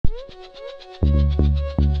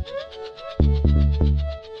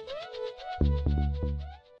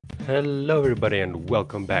Hello everybody and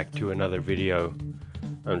welcome back to another video.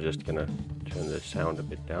 I'm just gonna turn the sound a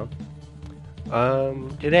bit down.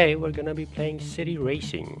 Today we're gonna be playing City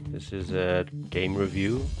Racing. This is a game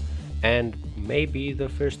review and maybe the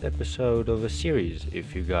first episode of a series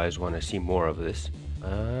if you guys want to see more of this.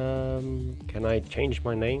 Can I change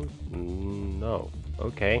my name? No.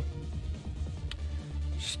 Okay.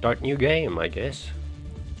 Start new game, I guess.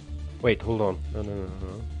 Wait, hold on. No.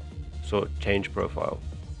 So change profile.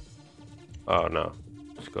 Oh no,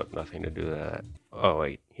 it's got nothing to do with that. Oh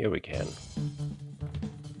wait, here we can.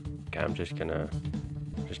 Okay, I'm just gonna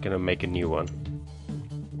make a new one.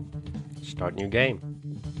 Start new game.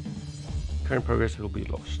 Current progress will be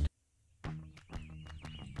lost.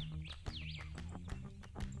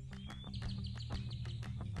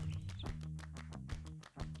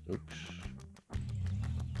 Oops.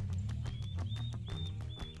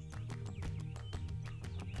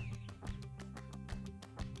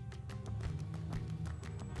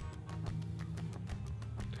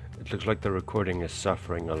 It looks like the recording is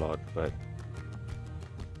suffering a lot, but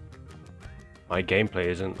my gameplay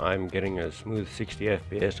isn't. I'm getting a smooth 60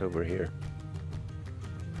 FPS over here,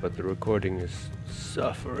 but the recording is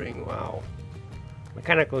suffering. Wow.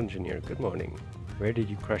 Mechanical engineer, good morning. Where did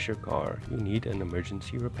you crash your car? You need an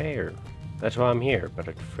emergency repair. That's why I'm here, but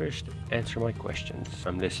at first answer my questions.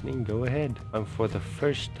 I'm listening, go ahead. I'm for the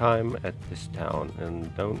first time at this town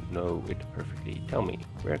and don't know it perfectly. Tell me,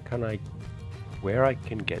 where I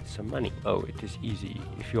can get some money. Oh, it is easy.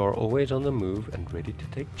 If you are always on the move and ready to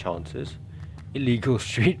take chances, illegal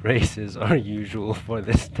street races are usual for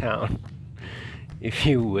this town. If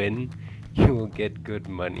you win, you will get good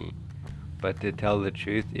money. But to tell the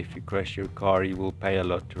truth, if you crash your car, you will pay a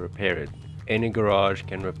lot to repair it. Any garage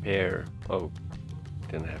can repair. Oh,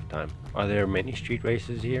 didn't have time. Are there many street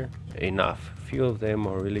races here? Enough. Few of them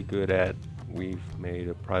are really good at. We've made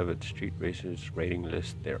a private street racers rating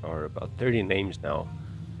list. There are about 30 names now.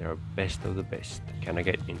 They are best of the best. Can I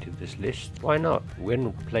get into this list? Why not?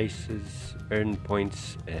 Win places, earn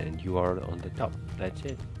points, and you are on the top. That's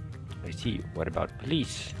it. I see. What about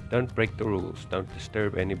police? Don't break the rules. Don't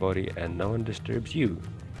disturb anybody, and no one disturbs you.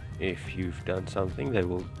 If you've done something, they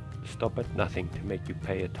will stop at nothing to make you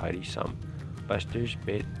pay a tidy sum. Busters,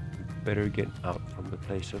 better get out from the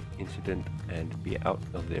place of incident and be out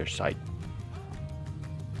of their sight.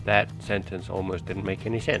 That sentence almost didn't make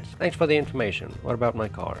any sense. Thanks for the information. What about my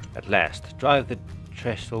car? At last. Drive the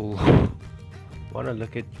trestle. Wanna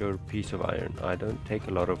look at your piece of iron? I don't take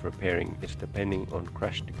a lot of repairing. It's depending on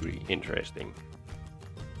crash degree. Interesting.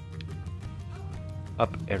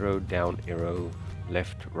 Up arrow, down arrow,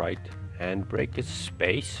 left, right. Handbrake is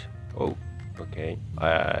space. Oh, okay.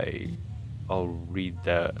 I'll read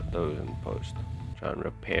those in post. Try and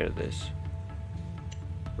repair this.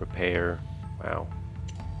 Repair. Wow.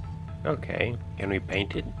 Okay, can we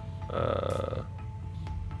paint it?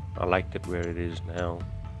 I liked it where it is now.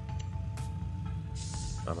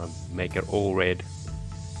 I'm gonna make it all red.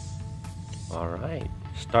 Alright.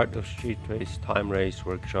 Start of street race, time race,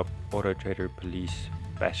 workshop, auto trader, police,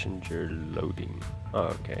 passenger loading.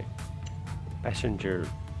 Oh, okay. Passenger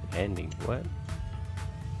landing, what?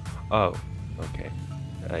 Oh, okay.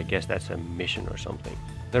 I guess that's a mission or something.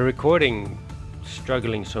 The recording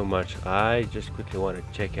struggling so much, I just quickly want to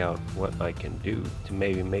check out what I can do to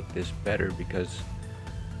maybe make this better, because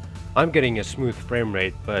I'm getting a smooth frame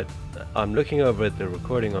rate, but I'm looking over at the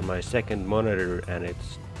recording on my second monitor and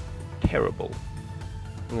it's terrible.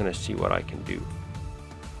 I'm gonna see what I can do.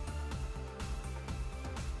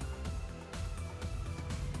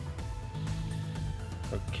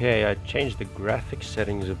 Okay, I changed the graphics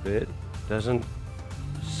settings a bit. Doesn't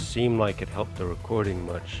seem like it helped the recording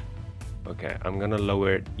much. Okay, I'm gonna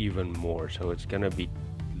lower it even more, so it's gonna be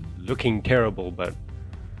looking terrible, but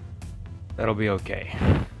that'll be okay.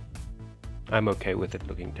 I'm okay with it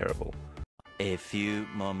looking terrible. A few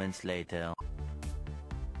moments later.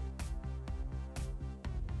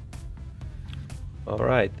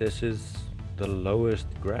 Alright, this is the lowest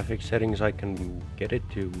graphic settings I can get it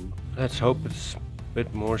to. Let's hope it's a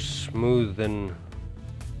bit more smooth than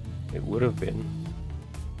it would have been.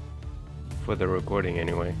 For the recording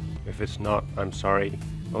anyway. If it's not, I'm sorry.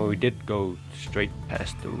 Oh, we did go straight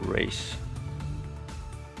past the race.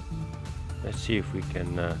 Let's see if we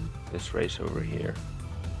can this race over here.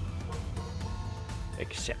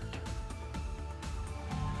 Accept.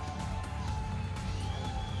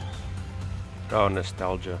 Oh,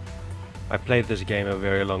 nostalgia. I played this game a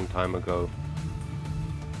very long time ago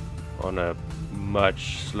on a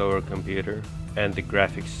much slower computer, and the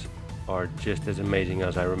graphics are just as amazing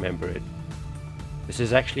as I remember it. This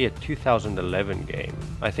is actually a 2011 game.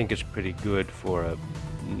 I think it's pretty good for a...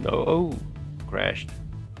 No! Crashed.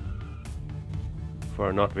 For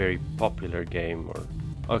a not very popular game.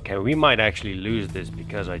 Or okay, we might actually lose this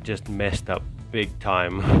because I just messed up big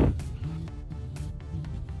time.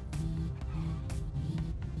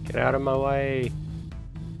 Get out of my way!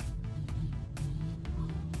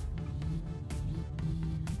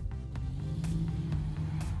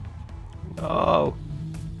 No!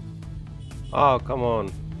 Oh, come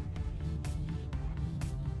on.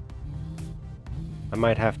 I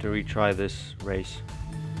might have to retry this race.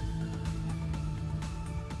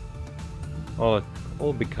 All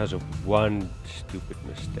because of one stupid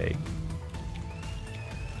mistake.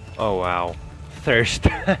 Oh wow. Thirst.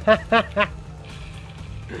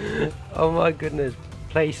 Oh my goodness.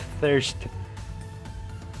 Place thirst.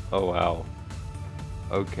 Oh wow.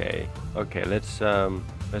 Okay. Okay, let's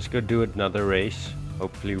go do another race.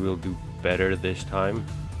 Hopefully we'll do better this time.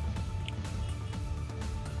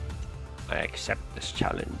 I accept this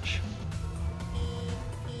challenge.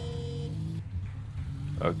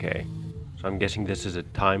 Okay. So I'm guessing this is a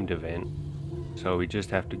timed event. So we just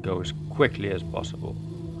have to go as quickly as possible.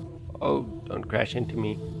 Oh, don't crash into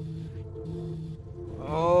me.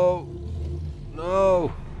 Oh,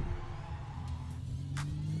 no.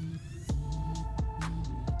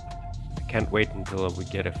 I can't wait until we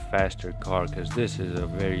get a faster car, because this is a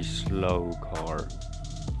very slow car.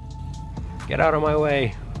 Get out of my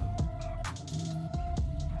way.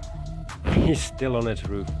 He's still on its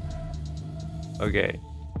roof. Okay.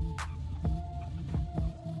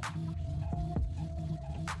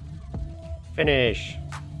 Finish.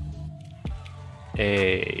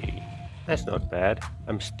 Hey, that's not bad.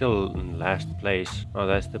 I'm still in last place. Oh,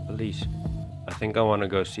 that's the police. I think I want to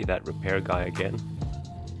go see that repair guy again.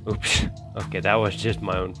 Oops. Okay, that was just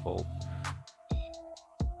my own fault.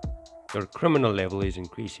 Your criminal level is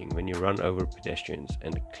increasing when you run over pedestrians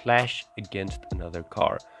and clash against another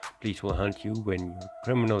car. Police will hunt you when your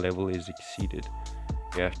criminal level is exceeded.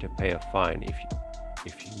 You have to pay a fine if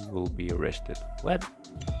you will be arrested. What?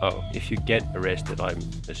 Oh, if you get arrested, I'm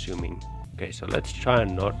assuming. Okay, so let's try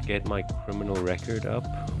and not get my criminal record up.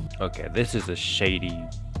 Okay, this is a shady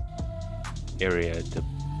area to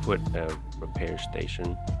put a repair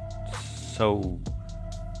station. So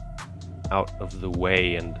out of the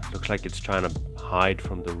way, and looks like it's trying to hide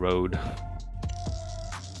from the road.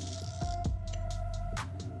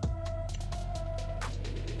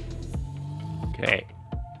 Okay.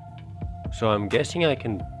 So I'm guessing I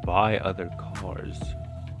can buy other cars.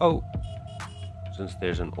 Oh, since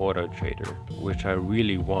there's an auto trader, which I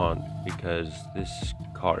really want because this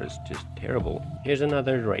car is just terrible. Here's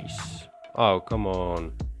another race. Oh, come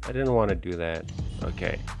on. I didn't want to do that.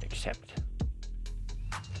 Okay, accept.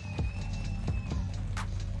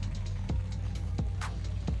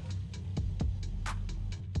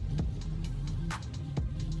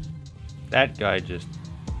 That guy just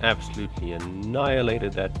absolutely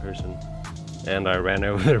annihilated that person. And I ran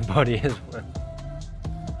over their body as well.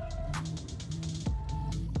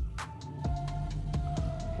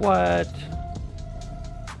 What?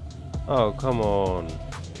 Oh, come on.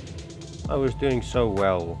 I was doing so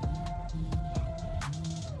well.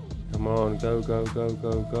 Come on, go, go, go,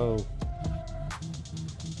 go, go.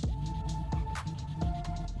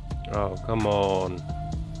 Oh, come on.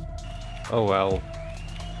 Oh well.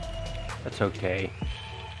 That's okay.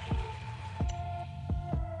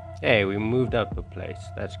 Hey, we moved up a place.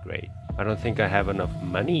 That's great. I don't think I have enough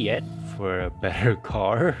money yet for a better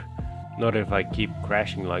car. Not if I keep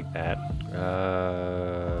crashing like that.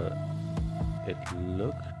 It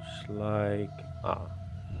looks like... Ah.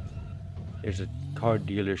 There's a car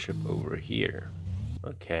dealership over here.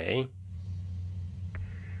 Okay.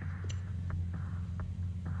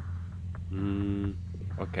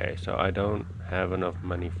 Okay, so I don't have enough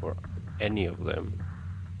money for any of them.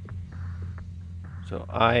 So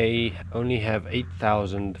I only have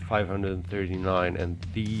 8,539, and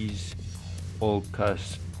these all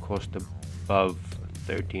cost above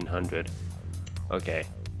 1,300. Okay.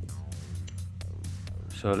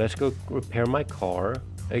 So let's go repair my car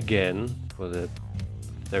again for the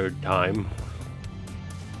third time.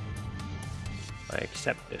 I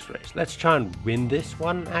accept this race. Let's try and win this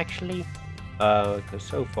one actually. Because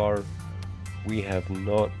so far we have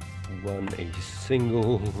not won a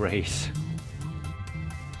single race.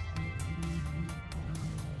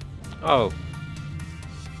 Oh.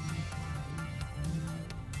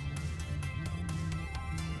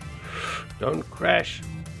 Don't crash.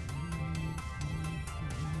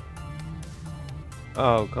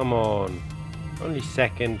 Oh, come on. Only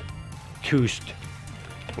second. Toast.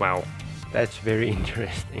 Wow. That's very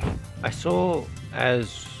interesting. I saw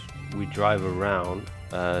as we drive around,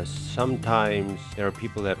 sometimes there are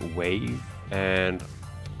people that wave and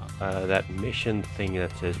that mission thing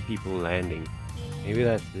that says people landing. Maybe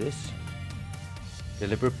that's this?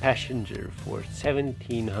 Deliver passenger for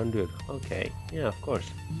 1700. Okay, yeah, of course.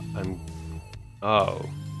 Oh.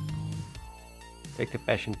 Take the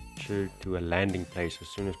passenger to a landing place as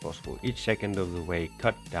soon as possible. Each second of the way,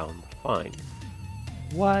 cut down the fine.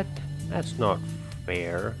 What? That's not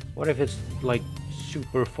fair. What if it's like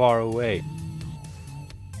super far away?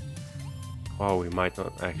 Oh, we might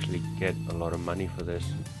not actually get a lot of money for this.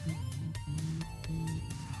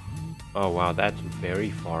 Oh wow, that's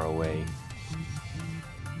very far away.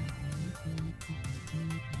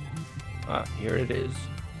 Ah, here it is.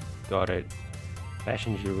 Got it.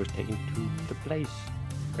 Passenger was taken to the place.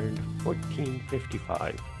 Earned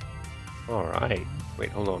 14.55. Alright. Wait,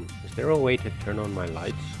 hold on. Is there a way to turn on my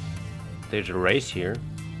lights? There's a race here.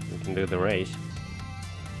 We can do the race.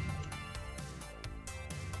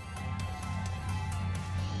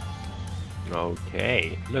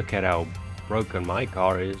 Okay. Look at how broken my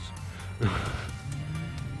car is.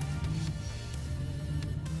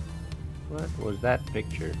 What was that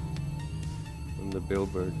picture? On the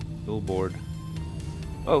billboard.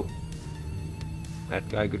 Oh! That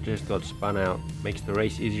guy just got spun out. Makes the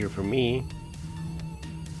race easier for me.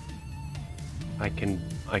 I can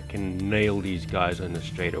nail these guys on the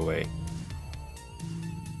straightaway.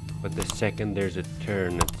 But the second there's a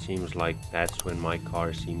turn, it seems like that's when my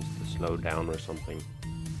car seems to slow down or something.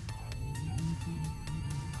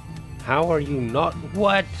 How are you not?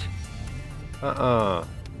 What?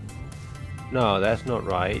 No, that's not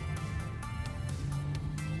right.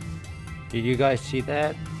 Did you guys see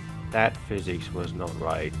that? That physics was not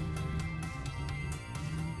right.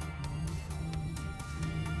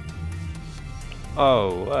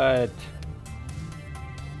 Oh, what?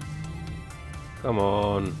 Come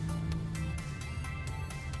on.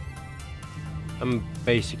 I'm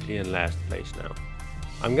basically in last place now.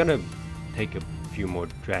 I'm gonna take a few more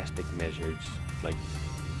drastic measures. Like,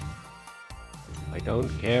 I don't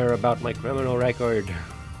care about my criminal record.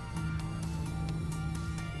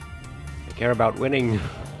 I care about winning.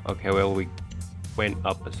 Okay, well, we went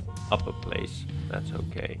up a place. That's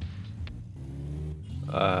okay.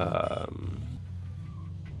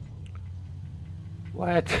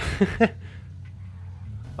 What?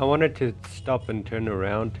 I wanted to stop and turn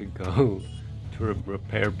around to go to a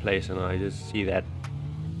repair place, and I just see that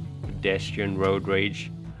pedestrian road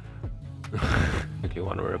rage. I really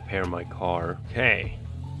want to repair my car. Okay.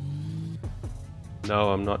 No,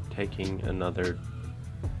 I'm not taking another.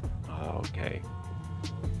 Oh, okay.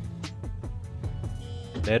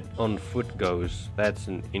 Let on foot goes. That's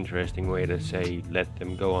an interesting way to say let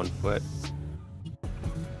them go on foot.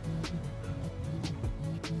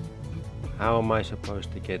 How am I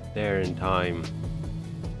supposed to get there in time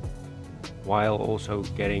while also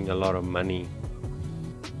getting a lot of money?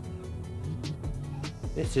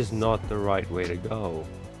 This is not the right way to go.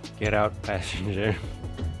 Get out, passenger.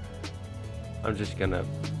 I'm just gonna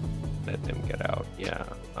let them get out. Yeah,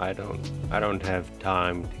 I don't have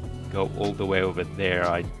time to go all the way over there.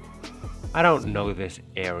 I don't know this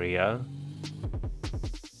area.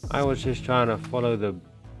 I was just trying to follow the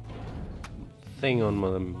thing on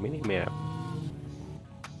my mini-map.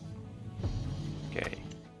 Okay.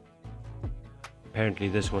 Apparently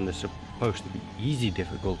this one is supposed to be easy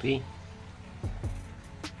difficulty.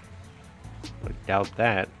 I doubt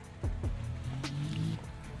that.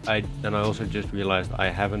 And I also just realized I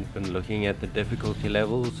haven't been looking at the difficulty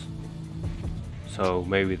levels. So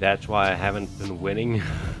maybe that's why I haven't been winning.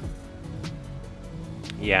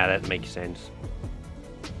 Yeah, that makes sense.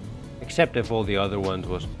 Except if all the other ones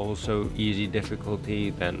was also easy difficulty,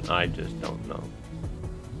 then I just don't know.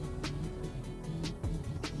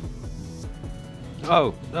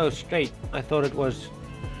 Oh, no, straight. I thought it was...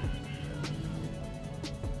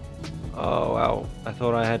 Oh, wow. I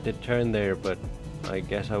thought I had to turn there, but I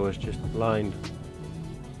guess I was just blind.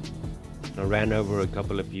 I ran over a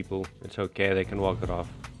couple of people. It's okay, they can walk it off.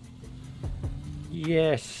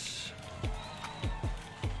 Yes.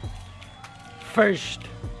 First.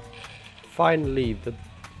 Finally, the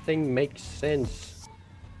thing makes sense.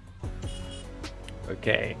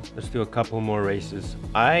 Okay, let's do a couple more races.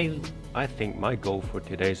 I think my goal for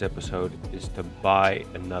today's episode is to buy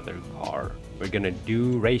another car. We're gonna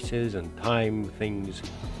do races and time things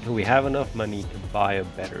until we have enough money to buy a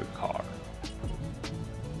better car.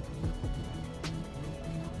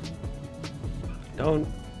 Don't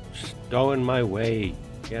go in my way.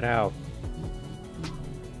 Get out.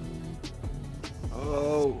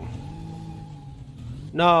 Oh.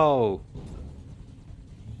 No.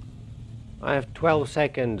 I have 12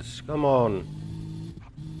 seconds. Come on.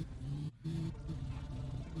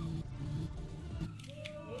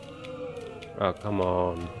 Oh, come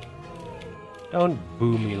on. Don't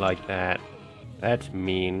boo me like that. That's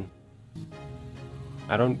mean.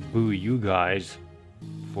 I don't boo you guys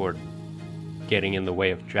for getting in the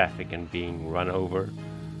way of traffic and being run over,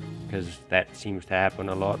 because that seems to happen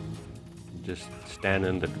a lot. You just stand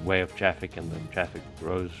in the way of traffic and the traffic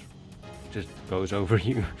just goes over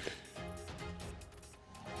you.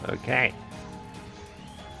 Okay.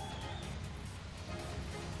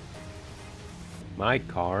 My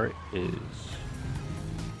car is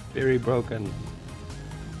very broken.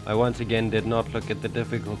 I once again did not look at the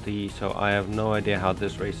difficulty, so I have no idea how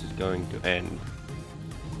this race is going to end.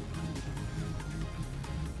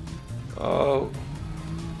 Oh,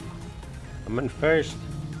 I'm in first.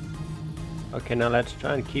 Okay, now let's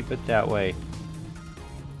try and keep it that way.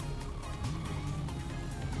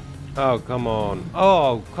 Oh, come on.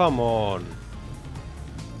 Oh, come on.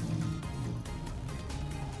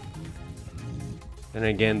 Then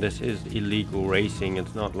again, this is illegal racing.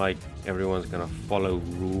 It's not like everyone's gonna follow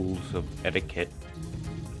rules of etiquette.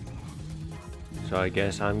 So I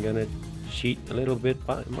guess I'm gonna cheat a little bit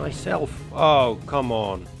by myself. Oh, come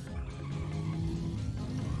on.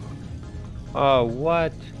 Oh,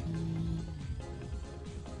 what?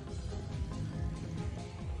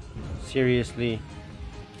 Seriously?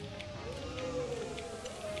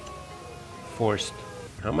 Forced.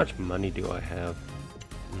 How much money do I have?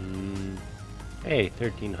 Hey,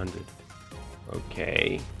 1300.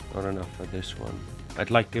 Okay, not enough for this one. I'd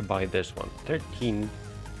like to buy this one.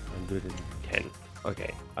 1310.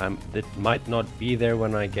 Okay, that might not be there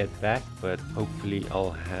when I get back, but hopefully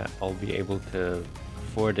I'll be able to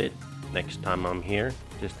afford it next time I'm here.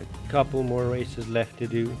 Just a couple more races left to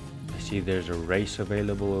do. I see there's a race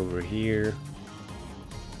available over here.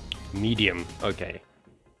 Medium. Okay.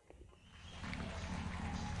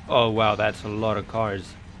 Oh wow, that's a lot of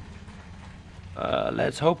cars.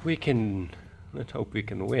 Let's hope we can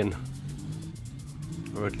win,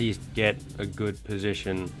 or at least get a good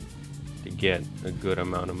position to get a good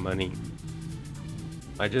amount of money.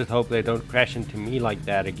 I just hope they don't crash into me like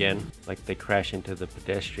that again, like they crash into the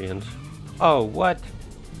pedestrians. Oh, what?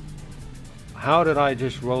 How did I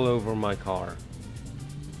just roll over my car?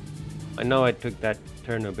 I know I took that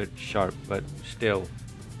turn a bit sharp, but still.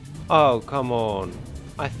 Oh, come on.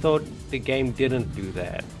 I thought the game didn't do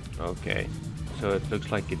that. Okay. So it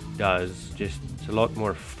looks like it does, just it's a lot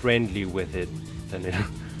more friendly with it than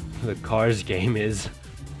the Cars game is.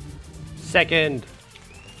 Second!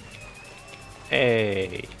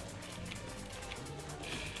 Hey!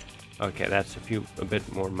 Okay, that's a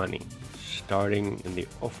bit more money. Starting in the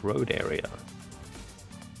off-road area.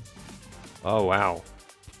 Oh wow.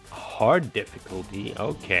 Hard difficulty,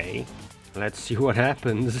 okay. Let's see what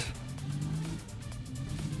happens.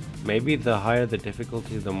 Maybe the higher the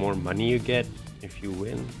difficulty, the more money you get if you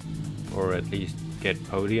win, or at least get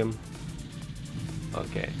podium.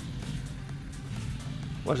 Okay.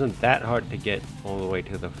 Wasn't that hard to get all the way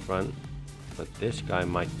to the front, but this guy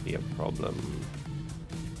might be a problem.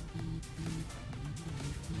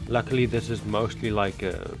 Luckily this is mostly like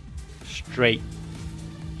a straightaway,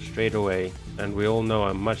 and we all know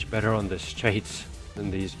I'm much better on the straights than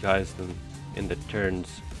these guys than in the turns.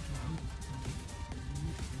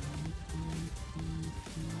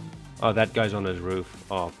 Oh, that guy's on his roof.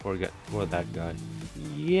 Oh, poor guy. Poor that guy.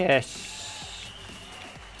 Yes!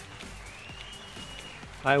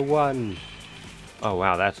 I won! Oh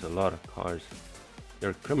wow, that's a lot of cars.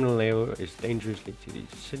 Your criminal labor is dangerously to the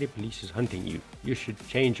city police is hunting you. You should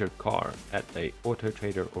change your car at a auto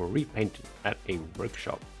trader or repaint it at a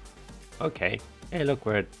workshop. Okay. Hey look,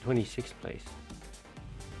 we're at 26th place.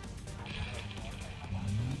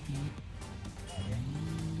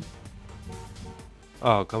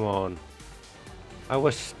 Oh, come on. I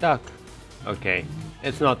was stuck. Okay,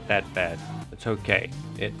 it's not that bad. It's okay.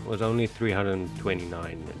 It was only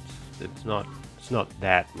 329. It's not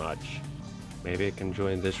that much. Maybe I can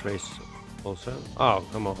join this race also. Oh,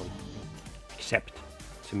 come on. Accept.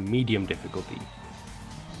 It's a medium difficulty.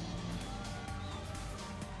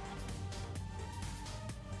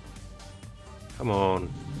 Come on.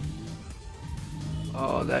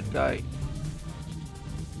 Oh, that guy.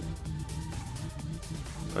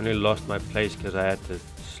 I only lost my place because I had to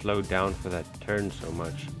slow down for that turn so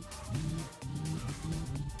much.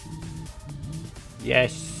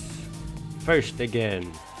 Yes! First again!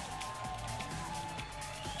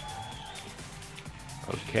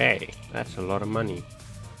 Okay, that's a lot of money.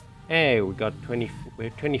 Hey, we're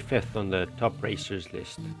 25th on the top racers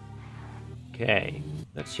list. Okay,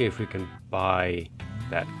 let's see if we can buy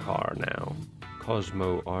that car now.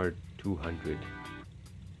 Cosmo R200.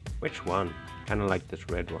 Which one? Kinda like this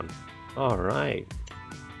red one. Alright.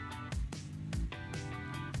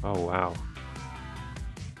 Oh wow.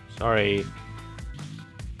 Sorry.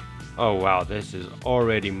 Oh wow, this is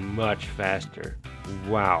already much faster.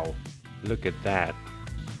 Wow. Look at that.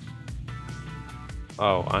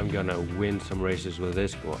 Oh, I'm gonna win some races with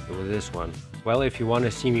this one. Well, if you want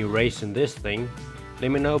to see me race in this thing, let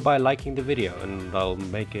me know by liking the video, and I'll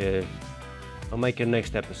make a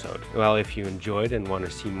next episode. Well, if you enjoyed and want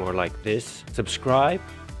to see more like this, subscribe,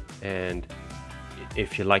 and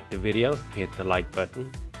if you liked the video, hit the like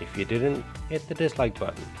button. If you didn't, hit the dislike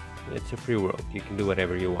button. It's a free world. You can do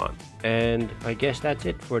whatever you want. And I guess that's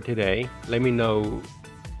it for today. Let me know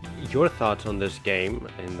your thoughts on this game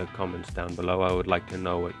in the comments down below. I would like to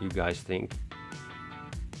know what you guys think.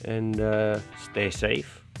 And stay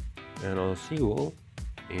safe, and I'll see you all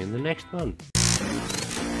in the next one.